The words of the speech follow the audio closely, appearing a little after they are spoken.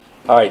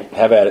All right,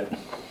 have at it.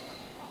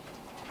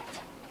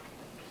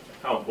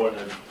 How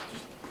important is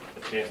just a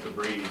chance to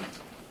breathe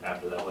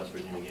after that West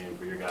Virginia game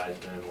for your guys?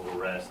 Then a little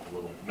rest, a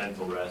little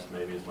mental rest,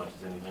 maybe as much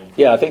as anything.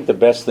 Yeah, I think the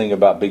best thing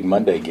about big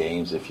Monday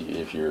games, if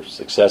you're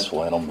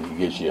successful in them, it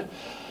gives you,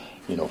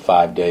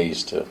 5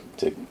 days to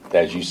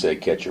as you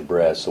said, catch your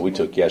breath. So we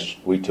took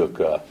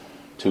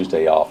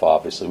Tuesday off.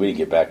 Obviously, we didn't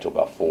get back till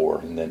about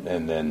 4, and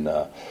then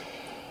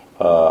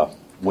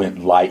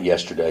went light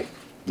yesterday.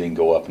 Didn't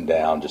go up and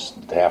down,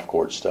 just the half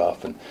court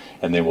stuff, and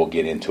then we'll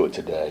get into it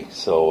today.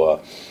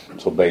 So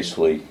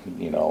basically,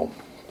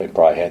 they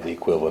probably had the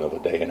equivalent of a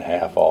day and a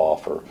half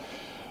off or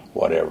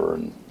whatever,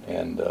 and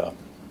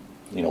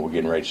we're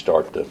getting ready to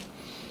start the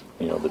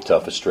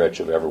toughest stretch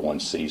of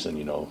everyone's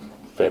season,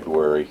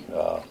 February.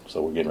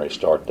 So we're getting ready to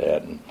start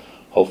that, and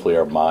hopefully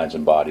our minds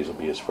and bodies will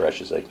be as fresh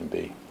as they can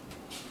be.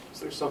 Is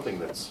there something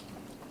that's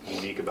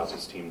unique about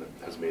this team that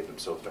has made them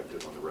so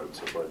effective on the road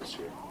so far this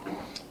year?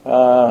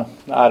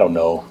 I don't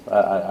know.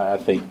 I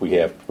think we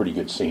have pretty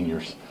good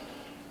seniors.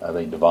 I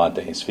think Devontae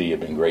and Svi have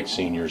been great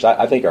seniors.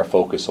 I think our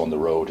focus on the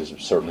road has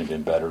certainly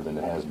been better than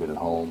it has been at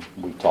home.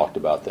 We've talked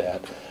about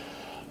that.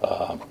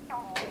 But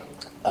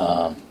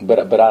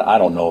I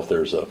don't know if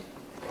there's a,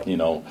 in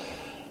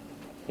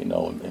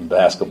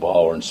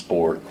basketball or in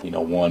sport,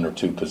 1 or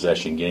 2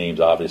 possession games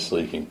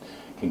obviously can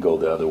go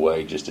the other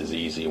way just as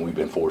easy, and we've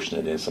been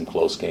fortunate in some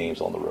close games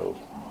on the road.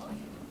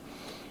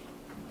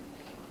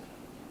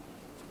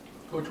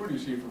 Coach, what do you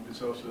see from De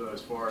Sousa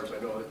as far as, I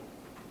know that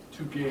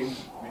 2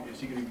 games, is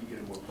he going to be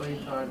getting more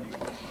playing time?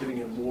 Getting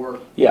in more?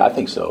 Yeah, I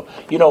think so.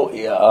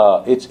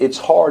 It's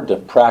hard to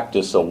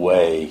practice a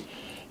way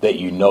that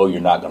you're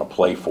not going to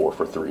play for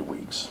 3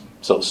 weeks.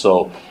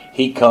 So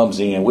he comes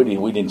in.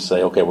 We didn't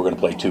say, okay, we're going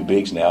to play 2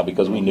 bigs now,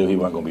 because we knew he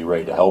wasn't going to be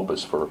ready to help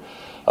us for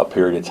a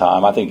period of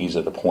time. I think he's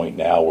at the point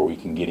now where we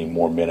can get him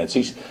more minutes.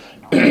 He's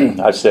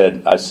I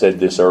said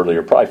this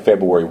earlier, probably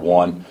February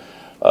 1,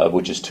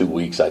 which is 2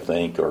 weeks, I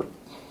think, or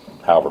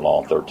however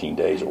long, 13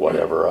 days or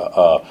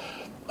whatever,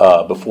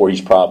 before he's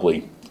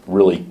probably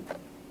really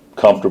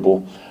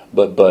comfortable.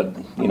 But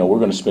we're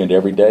going to spend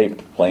every day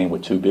playing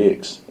with 2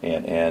 bigs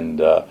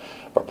and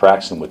or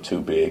practicing with 2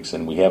 bigs,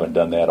 and we haven't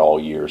done that all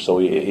year. So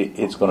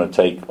it's going to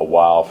take a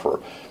while for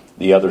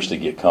the others to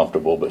get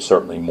comfortable, but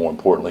certainly more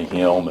importantly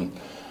him.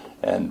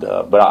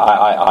 But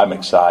I'm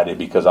excited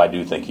because I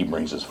do think he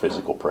brings his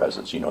physical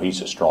presence.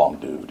 He's a strong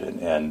dude,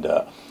 and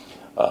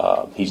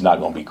he's not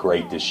going to be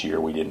great this year.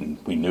 We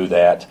knew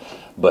that,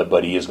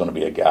 but he is going to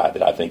be a guy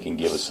that I think can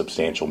give us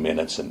substantial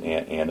minutes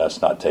and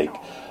us not take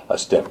a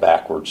step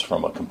backwards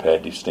from a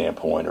competitive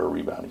standpoint or a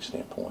rebounding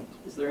standpoint.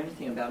 Is there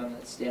anything about him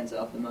that stands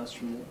out the most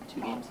from the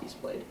 2 games he's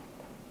played,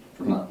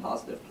 from a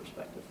positive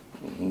perspective?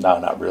 No,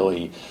 not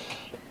really.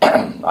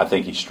 I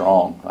think he's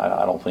strong.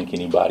 I don't think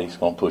anybody's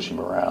going to push him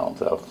around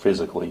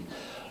physically,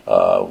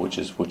 which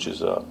is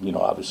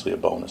obviously a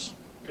bonus.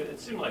 It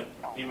seemed like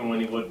even when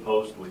he would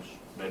post, which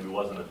maybe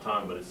wasn't a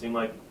ton, but it seemed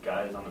like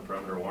guys on the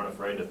perimeter weren't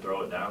afraid to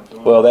throw it down to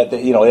him. Well, that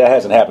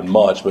hasn't happened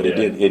much, but it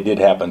did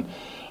happen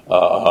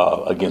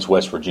against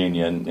West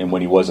Virginia, and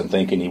when he wasn't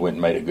thinking, he went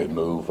and made a good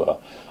move.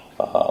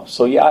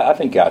 I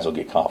think guys will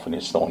get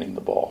confidence throwing him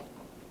the ball.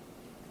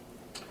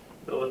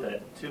 Bill, with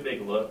that 2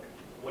 big look,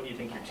 what do you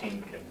think your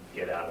team can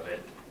get out of it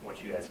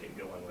once you guys get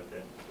going with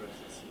it?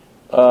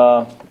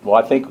 Well,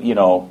 I think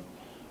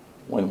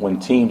when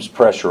teams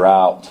pressure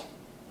out,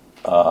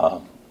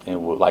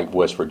 and like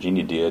West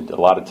Virginia did, a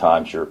lot of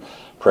times your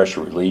pressure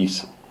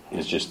release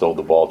is just throw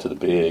the ball to the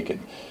big,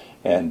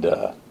 and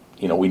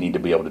we need to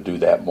be able to do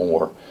that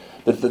more.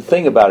 The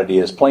thing about it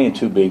is playing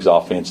 2 bigs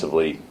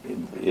offensively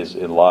is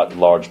in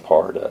large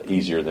part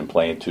easier than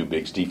playing 2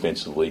 bigs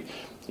defensively.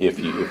 If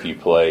you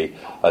play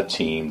a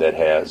team that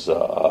has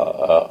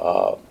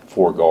 4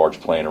 guards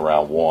playing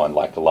around 1,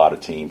 like a lot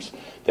of teams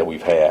that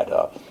we've had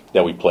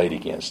that we played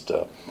against,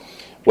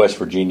 West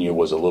Virginia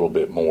was a little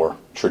bit more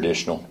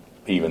traditional,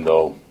 even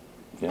though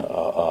their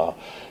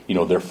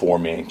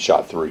 4-man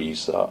shot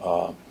threes.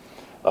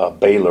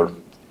 Baylor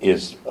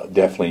is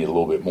definitely a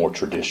little bit more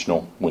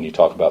traditional when you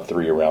talk about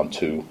 3 around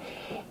 2,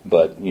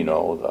 but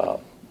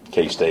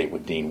K-State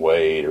with Dean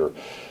Wade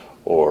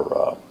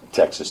or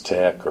Texas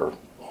Tech or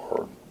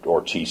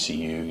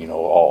TCU,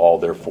 all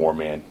their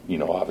 4-man,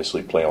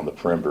 obviously play on the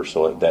perimeter,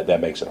 so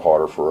that makes it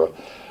harder for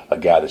a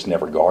guy that's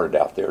never guarded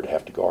out there to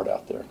have to guard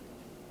out there.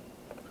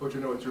 Coach, I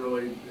know it's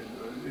really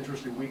an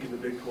interesting week in the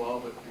Big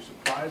 12, but are you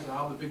surprised at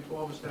how the Big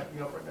 12 is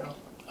stacking up right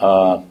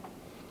now?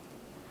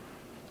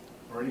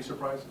 Or any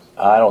surprises?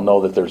 I don't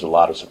know that there's a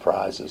lot of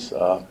surprises.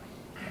 I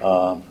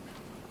don't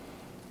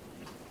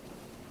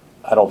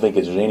think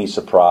there's any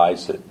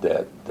surprise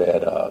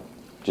that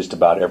just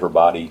about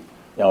everybody.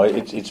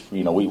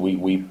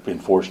 We've been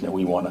fortunate.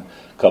 We won a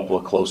couple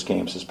of close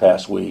games this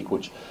past week,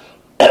 which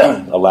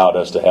allowed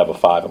us to have a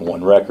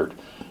 5-1 record.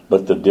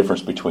 But the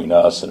difference between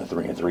us and a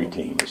 3-3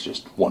 team is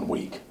just 1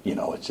 week.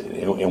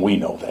 And we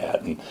know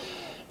that,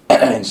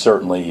 and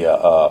certainly,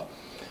 the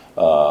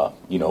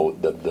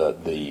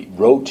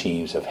road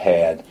teams have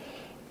had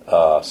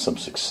some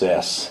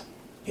success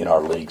in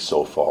our league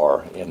so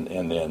far, and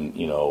then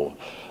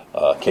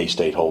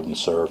K-State holding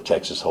serve,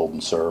 Texas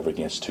holding serve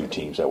against two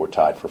teams that were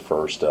tied for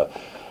first.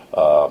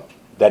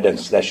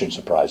 That shouldn't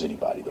surprise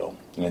anybody though,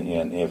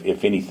 and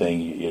if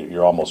anything,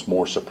 you're almost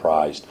more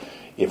surprised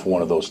if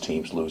one of those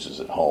teams loses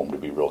at home. To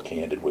be real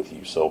candid with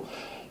you, so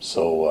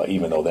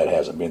even though that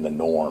hasn't been the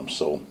norm,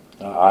 so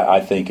I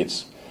think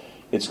it's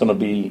going to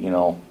be.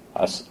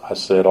 I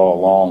said all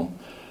along,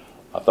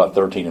 I thought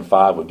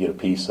 13-5 would get a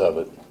piece of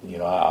it.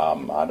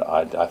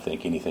 I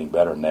think anything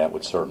better than that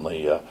would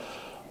certainly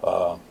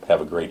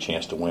have a great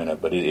chance to win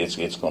it. But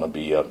it's going to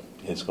be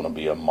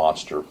a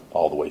monster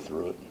all the way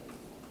through it.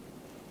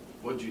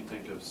 What did you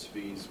think of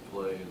Svi's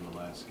play in the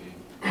last game?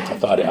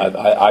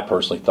 I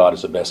personally thought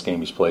it's the best game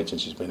he's played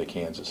since he's been at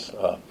Kansas.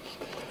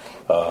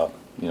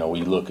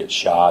 We look at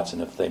shots,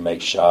 and if they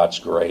make shots,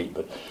 great.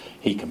 But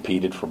he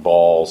competed for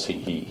balls.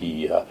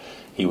 He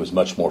was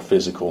much more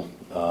physical.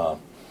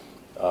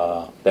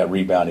 That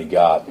rebound he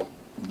got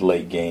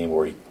late game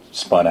where he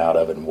spun out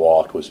of it and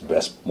walked was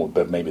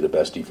maybe the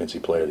best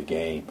defensive player of the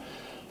game.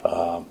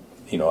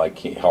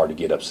 Hard to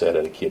get upset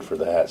at a kid for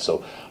that.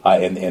 So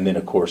and then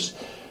of course.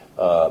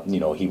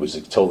 He was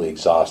totally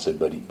exhausted,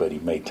 but he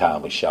made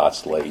timely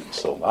shots late.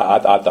 So I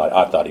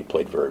thought he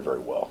played very, very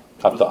well.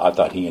 I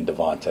thought he and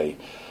Devontae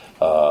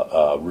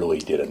really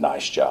did a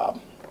nice job.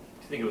 Do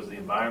you think it was the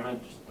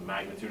environment, just the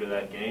magnitude of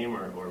that game,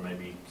 or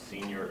maybe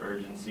senior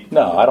urgency?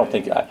 No, I don't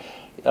think.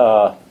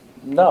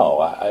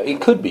 It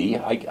could be,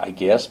 I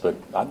guess, but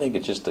I think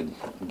it's just a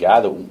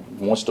guy that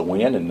wants to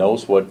win and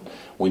knows what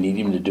we need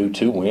him to do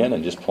to win,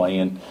 and just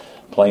playing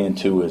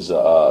to his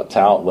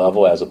talent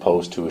level as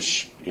opposed to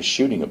his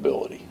shooting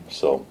ability.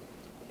 So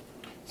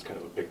it's kind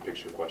of a big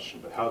picture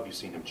question, but how have you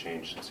seen him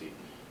change since he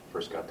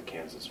first got to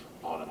Kansas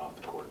on and off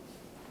the court?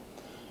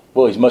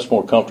 Well, he's much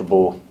more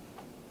comfortable,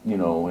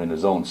 in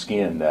his own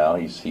skin now.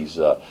 He's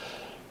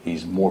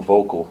more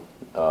vocal.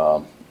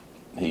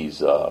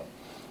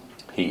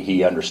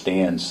 He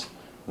understands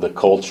the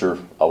culture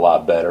a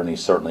lot better, and he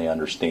certainly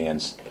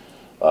understands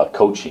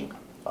coaching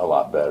a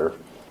lot better.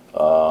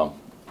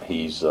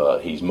 He's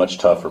much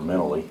tougher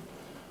mentally.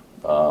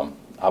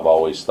 I've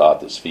always thought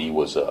that Svi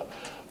was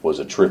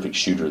a terrific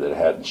shooter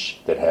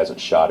that hasn't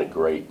shot it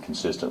great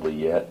consistently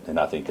yet, and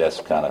I think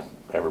that's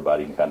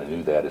everybody kind of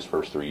knew that his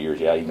first 3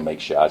 years. Yeah, he can make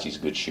shots. He's a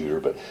good shooter,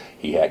 but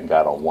he hadn't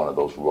got on one of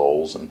those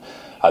roles, and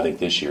I think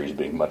this year he's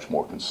being much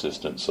more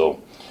consistent.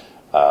 So,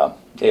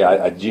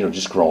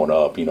 just growing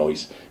up,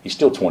 he's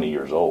still 20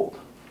 years old.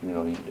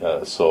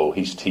 So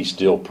he's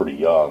still pretty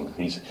young.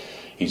 He's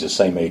the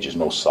same age as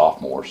most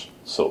sophomores.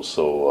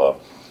 So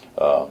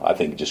I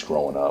think just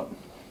growing up.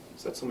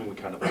 Is that something we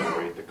kind of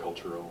underrate, the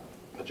cultural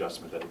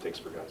adjustment that it takes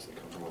for guys that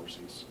come from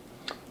overseas?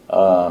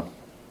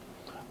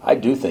 I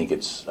do think.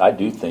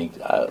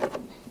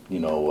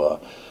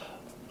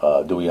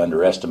 Do we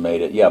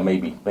underestimate it? Yeah,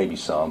 maybe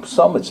some.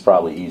 Some it's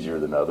probably easier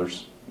than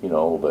others.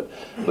 But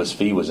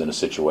Svi was in a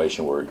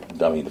situation where,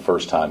 the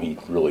first time he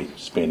really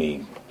spent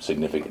any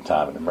significant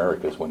time in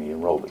America is when he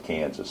enrolled at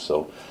Kansas.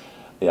 So,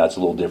 yeah, it's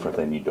a little different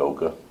than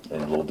Udoka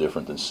and a little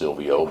different than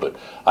Silvio. But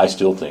I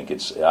still think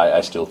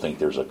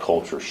there's a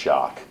culture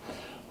shock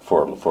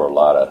for a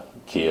lot of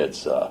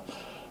kids, that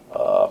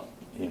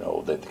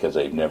because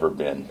they've never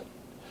been.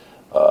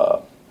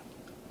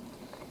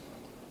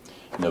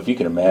 If you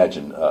can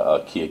imagine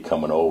a kid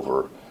coming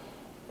over.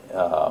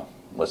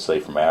 Let's say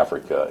from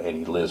Africa, and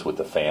he lives with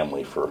the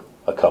family for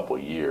a couple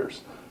of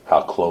years,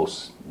 how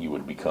close you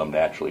would become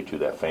naturally to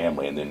that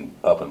family, and then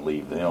up and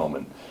leave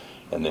them,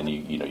 and then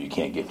you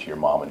can't get to your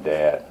mom and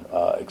dad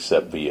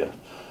except via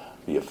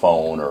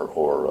phone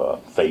or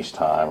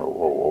FaceTime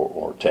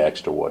or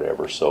text or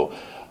whatever. So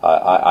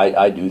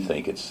I do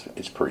think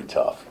it's pretty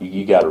tough.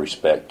 You got to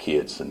respect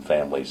kids and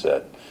families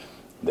that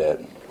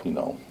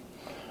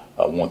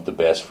want the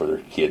best for their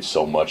kids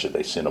so much that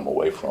they send them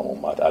away from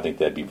them. I think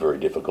that'd be very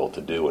difficult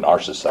to do in our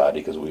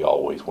society because we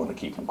always want to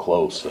keep them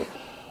close.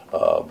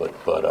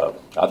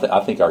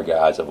 I think our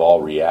guys have all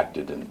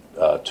reacted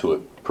to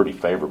it pretty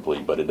favorably,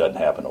 but it doesn't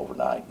happen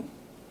overnight.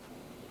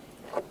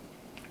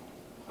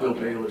 Bill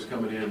Baylor's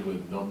coming in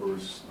with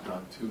numbers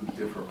not too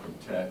different from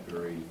Tech,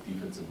 very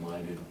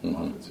defensive-minded,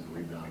 offensive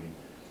rebounding.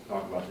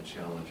 Talk about the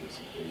challenges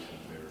facing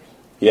the Bears.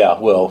 Yeah,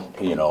 well,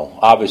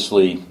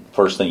 obviously,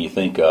 first thing you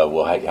think of,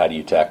 how do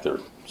you attack their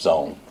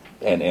zone?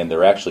 And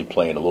they're actually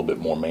playing a little bit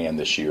more man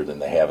this year than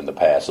they have in the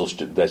past.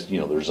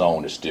 Their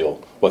zone is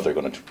still what they're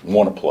going to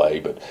want to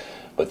play, but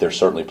they're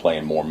certainly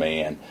playing more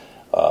man.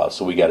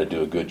 So we got to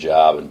do a good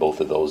job in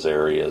both of those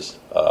areas.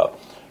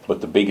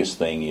 But the biggest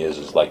thing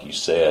is like you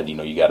said,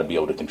 you got to be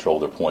able to control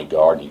their point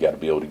guard, and you got to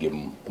be able to give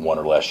them one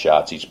or less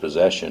shots each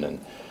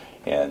possession,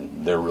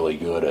 and they're really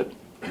good at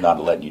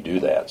not letting you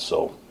do that.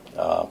 So.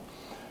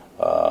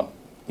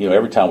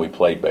 Every time we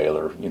play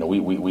Baylor,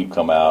 we've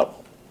come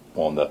out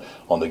on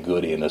the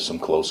good end of some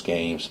close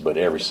games, but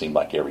seemed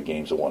like every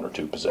game's a 1 or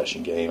 2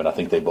 possession game, and I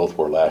think they both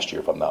were last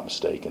year, if I'm not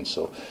mistaken.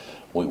 So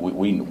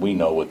we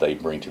know what they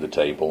bring to the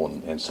table,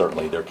 and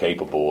certainly they're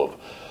capable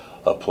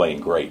of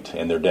playing great,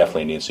 and they're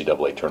definitely an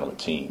NCAA tournament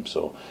team.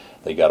 So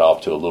they got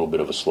off to a little bit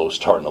of a slow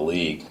start in the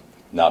league,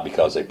 not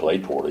because they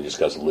played poorly, just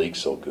because the league's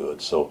so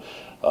good. So,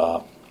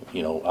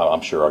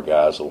 I'm sure our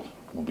guys will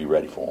be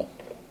ready for them.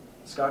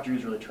 Scott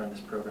Drew's really turned this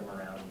program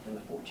around in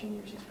the 14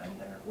 years he's been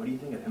there. What do you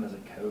think of him as a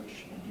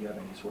coach, and do you have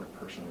any sort of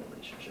personal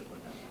relationship with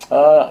him?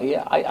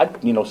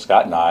 Yeah,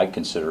 Scott and I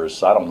consider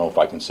us, I don't know if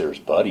I consider us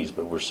buddies,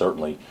 but we're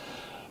certainly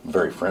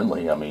very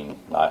friendly. I mean,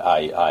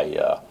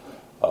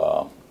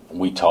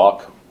 we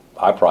talk.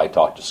 I probably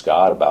talk to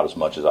Scott about as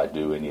much as I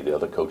do any of the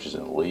other coaches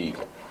in the league,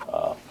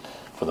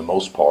 for the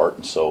most part.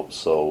 And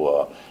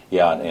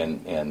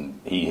and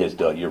he has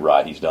done. You're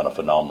right. He's done a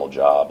phenomenal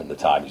job in the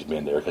time he's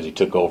been there, because he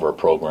took over a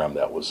program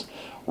that was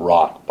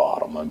rock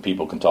bottom. I mean,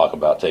 people can talk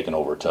about taking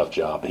over a tough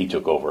job, but he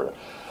took over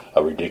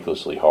a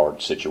ridiculously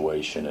hard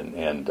situation,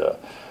 and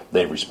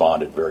they've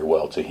responded very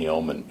well to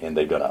him, and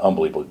they've done an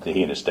unbelievable.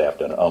 He and his staff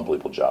done an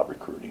unbelievable job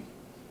recruiting.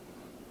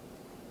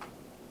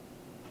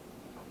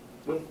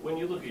 When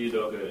you look at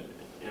Udoka,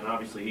 and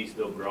obviously he's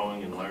still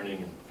growing and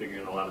learning and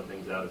figuring a lot of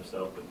things out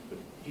himself, but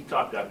he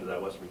talked after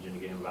that West Virginia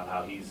game about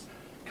how he's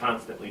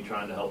constantly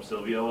trying to help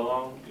Silvio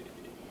along.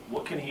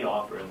 What can he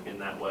offer in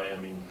that way? I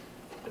mean,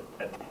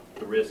 at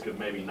the risk of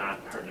maybe not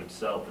hurting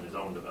himself in his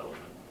own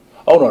development.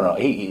 Oh no!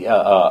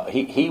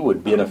 He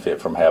would benefit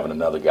from having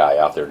another guy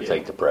out there to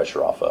take the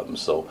pressure off of him.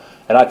 So,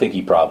 and I think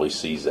he probably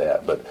sees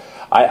that. But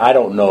I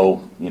don't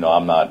know.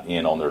 I'm not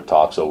in on their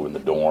talks over in the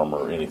dorm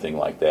or anything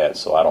like that.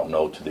 So I don't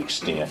know to the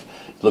extent.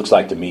 It looks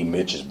like to me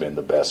Mitch has been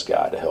the best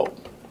guy to help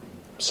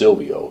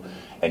Silvio.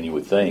 And you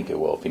would think,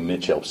 well, if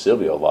Mitch helps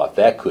Silvio a lot,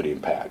 that could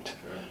impact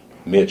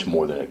Mitch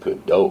more than it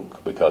could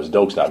Doak, because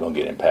Doak's not going to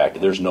get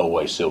impacted. There's no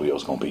way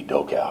Silvio's going to beat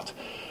Doak out,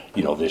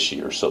 this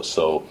year.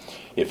 So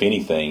if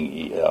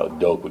anything,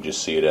 Doak would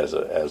just see it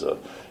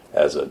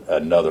as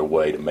another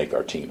way to make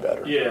our team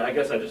better. Yeah, I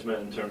guess I just meant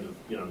in terms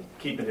of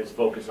keeping his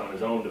focus on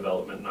his own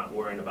development, not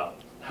worrying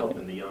about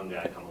helping the young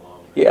guy come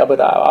along. Yeah,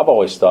 but I've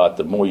always thought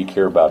the more you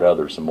care about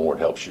others, the more it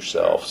helps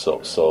yourself.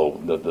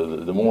 So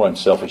the more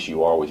unselfish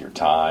you are with your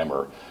time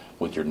or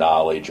with your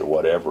knowledge or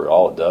whatever,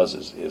 all it does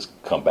is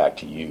come back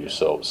to you.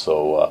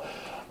 So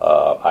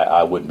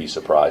I wouldn't be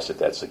surprised if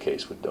that's the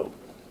case with Doak.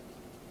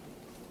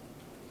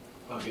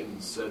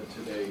 Huggins said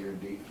today your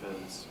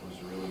defense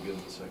was really good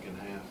in the second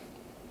half.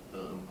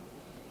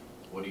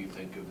 What do you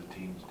think of the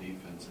team's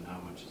defense, and how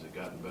much has it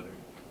gotten better?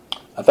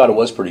 I thought it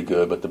was pretty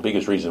good, but the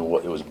biggest reason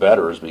it was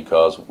better is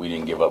because we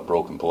didn't give up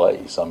broken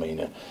plays. I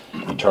mean,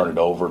 you turn it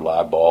over,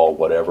 live ball,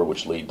 whatever,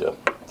 which lead to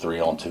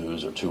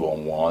 3-on-2s or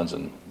 2-on-1s,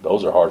 and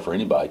those are hard for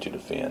anybody to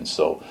defend.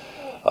 So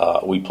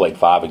we played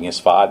 5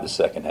 against 5 the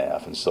second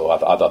half, and so I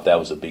thought that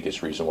was the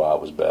biggest reason why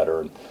it was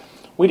better. And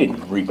we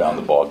didn't rebound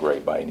the ball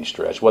great by any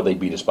stretch. Well, they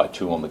beat us by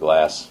 2 on the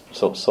glass.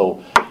 So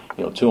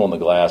 2 on the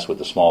glass with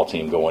the small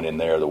team going in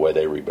there, the way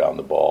they rebound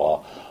the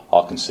ball,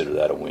 I'll consider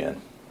that a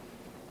win.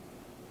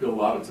 Bill, a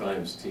lot of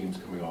times teams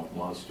coming off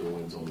monster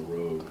wins on the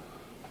road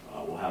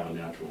will have a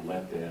natural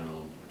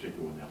letdown,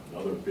 particularly when they have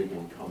another big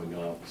one coming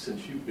up.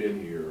 Since you've been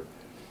here,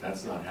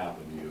 that's not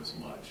happened to you as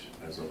much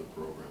as other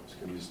programs.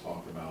 Can you just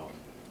talk about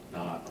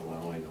not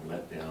allowing a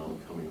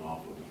letdown coming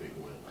off of a big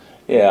win?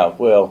 Yeah,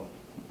 well,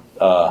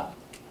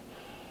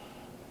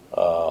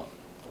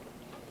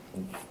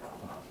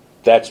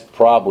 that's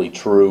probably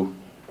true,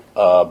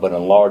 but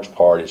in large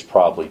part it's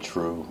probably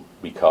true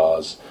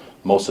because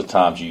most of the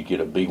times you get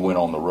a big win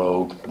on the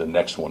road, the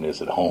next one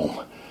is at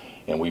home.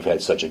 And we've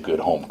had such a good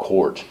home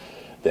court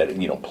that,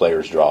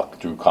 players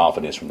drew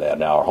confidence from that.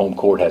 Now, our home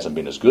court hasn't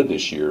been as good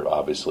this year,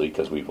 obviously,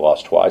 because we've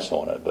lost twice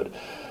on it. But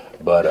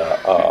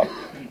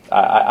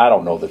I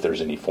don't know that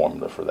there's any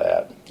formula for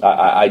that.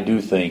 I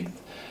do think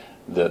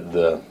that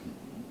the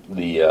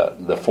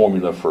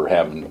formula for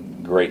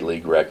having great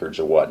league records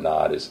or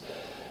whatnot is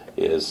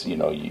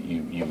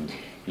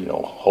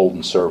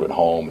holding serve at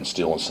home and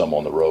stealing some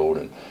on the road.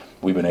 And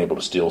we've been able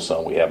to steal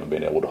some. We haven't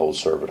been able to hold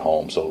serve at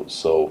home.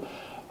 So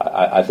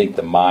I think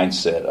the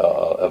mindset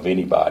of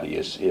anybody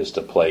is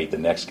to play the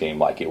next game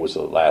like it was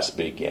the last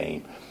big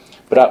game.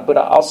 But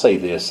I'll say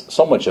this,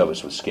 so much of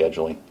it's with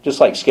scheduling. Just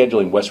like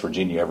scheduling West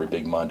Virginia every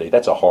big Monday,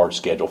 that's a hard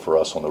schedule for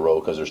us on the road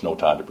because there's no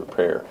time to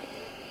prepare.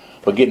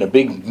 But getting a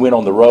big win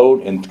on the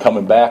road and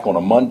coming back on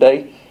a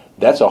Monday,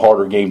 that's a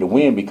harder game to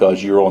win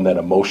because you're on that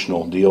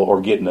emotional deal,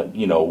 or getting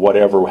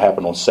whatever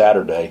happened on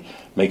Saturday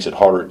makes it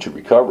harder to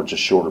recover. It's a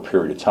shorter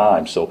period of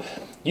time. So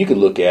you can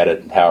look at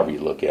it however you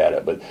look at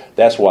it. But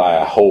that's why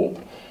I hope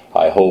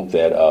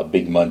that a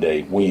big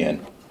Monday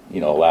win,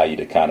 allow you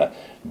to kind of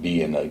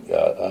be in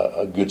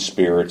a good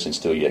spirits and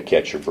still yet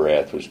catch your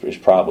breath. Is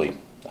probably,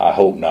 I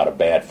hope, not a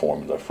bad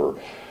formula for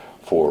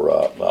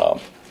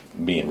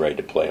being ready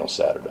to play on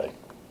Saturday.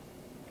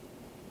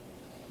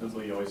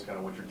 You always kind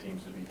of want your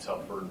teams to be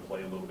tougher and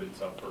play a little bit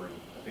tougher. And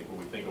I think when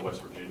we think of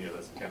West Virginia,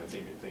 that's the kind of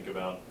team you think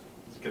about.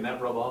 Can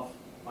that rub off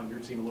on your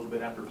team a little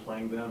bit after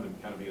playing them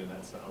and kind of being in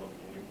that style of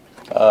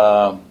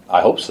game? I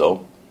hope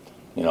so.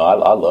 I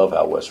love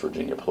how West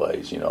Virginia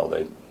plays.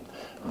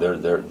 They're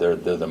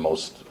the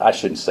most. I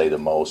shouldn't say the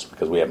most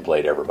because we haven't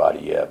played everybody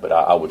yet, but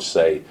I would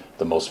say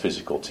the most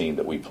physical team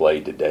that we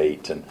played to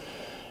date.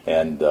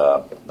 on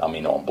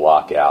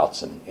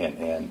blockouts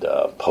and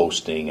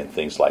posting and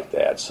things like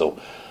that. So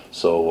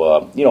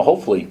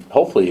hopefully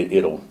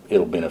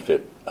it'll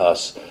benefit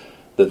us.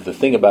 The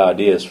thing about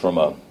it is, from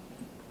a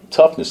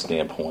toughness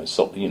standpoint,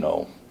 so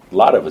a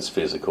lot of it's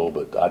physical,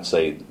 but I'd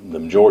say the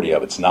majority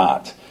of it's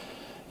not.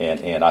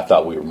 And I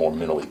thought we were more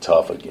mentally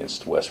tough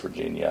against West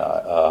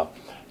Virginia,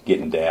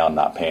 getting down,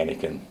 not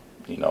panicking.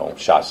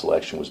 Shot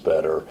selection was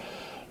better,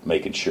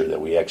 making sure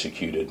that we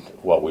executed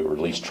what we were at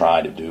least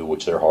trying to do,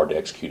 which they're hard to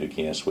execute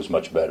against, was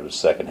much better the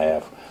second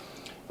half.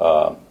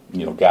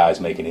 Guys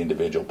making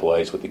individual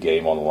plays with the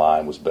game on the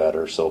line was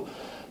better. But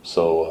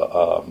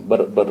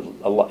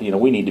a lot,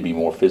 we need to be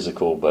more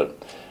physical.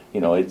 But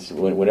it's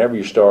whenever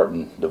you're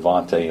starting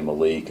Devontae and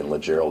Malik and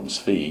LeGerald and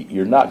Svi,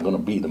 you're not going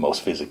to be the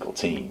most physical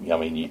team. I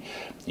mean,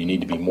 you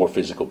need to be more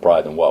physical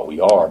probably than what we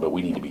are, but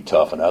we need to be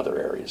tough in other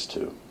areas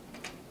too.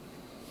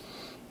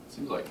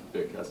 Seems like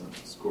Vic hasn't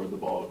scored the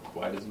ball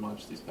quite as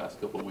much these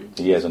past couple of weeks.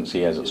 He hasn't.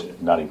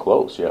 Not even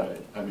close. Yeah.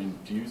 Right. I mean,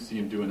 do you see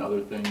him doing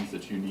other things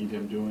that you need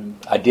him doing?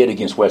 I did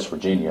against West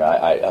Virginia.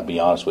 I'll be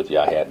honest with you.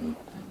 I hadn't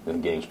in the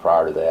games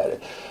prior to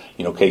that.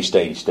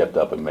 K-State, he stepped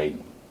up and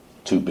made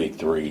 2 big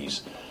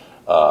threes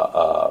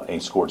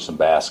and scored some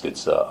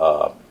baskets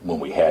when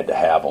we had to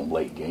have them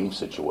late game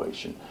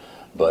situation.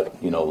 But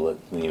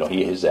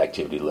his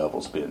activity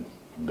level's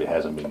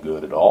hasn't been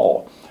good at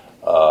all.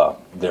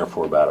 There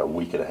for about a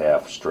week and a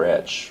half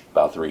stretch,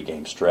 about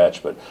 3-game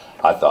stretch. But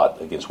I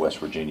thought against West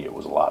Virginia it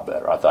was a lot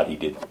better. I thought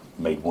he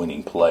made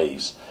winning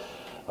plays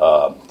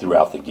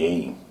throughout the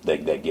game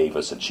that gave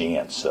us a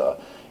chance.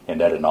 And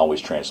that didn't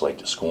always translate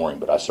to scoring,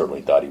 but I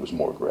certainly thought he was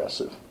more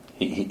aggressive.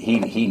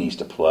 He needs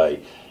to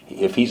play.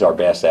 If he's our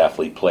best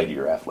athlete, play to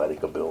your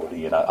athletic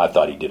ability. And I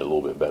thought he did a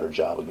little bit better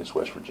job against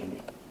West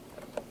Virginia.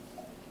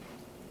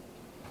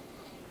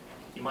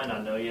 You might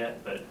not know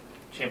yet, but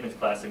Champions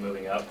Classic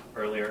moving up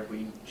earlier, will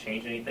you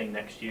change anything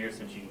next year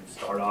since you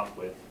start off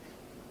with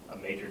a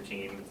major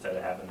team instead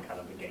of having kind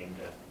of a game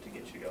to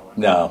get you going?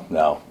 No.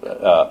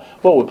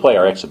 Well, we play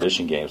our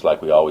exhibition games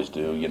like we always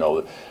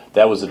do.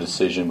 That was a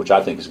decision which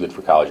I think is good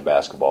for college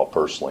basketball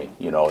personally.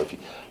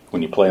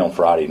 When you play on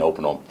Friday and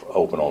open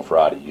on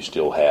Friday, you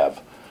still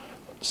have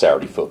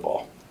Saturday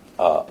football,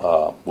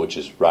 which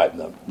is right in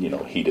the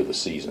heat of the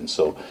season.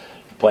 So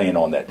playing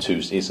on that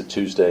Tuesday, is it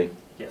Tuesday?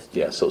 Yes.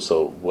 Yeah.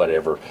 So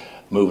whatever,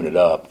 moving it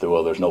up.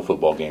 Well, there's no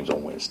football games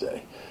on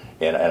Wednesday,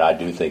 and I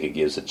do think it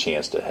gives a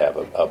chance to have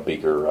a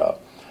bigger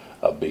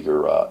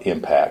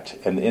impact.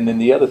 And then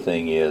the other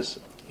thing is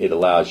it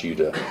allows you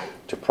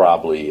to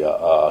probably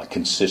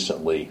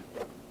consistently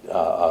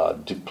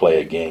to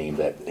play a game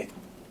that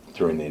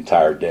during the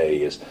entire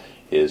day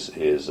is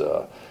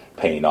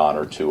paying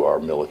honor to our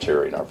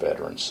military and our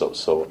veterans.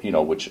 So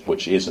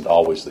which isn't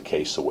always the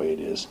case the way it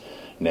is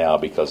now,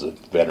 because the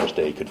Veterans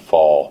Day could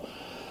fall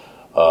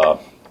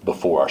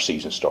before our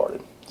season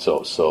started.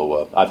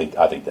 So I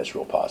think that's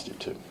real positive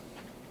too.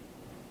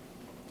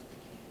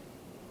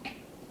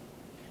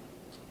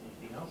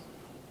 Anything else?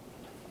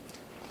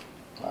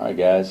 All right,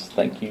 guys.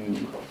 Thank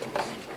you.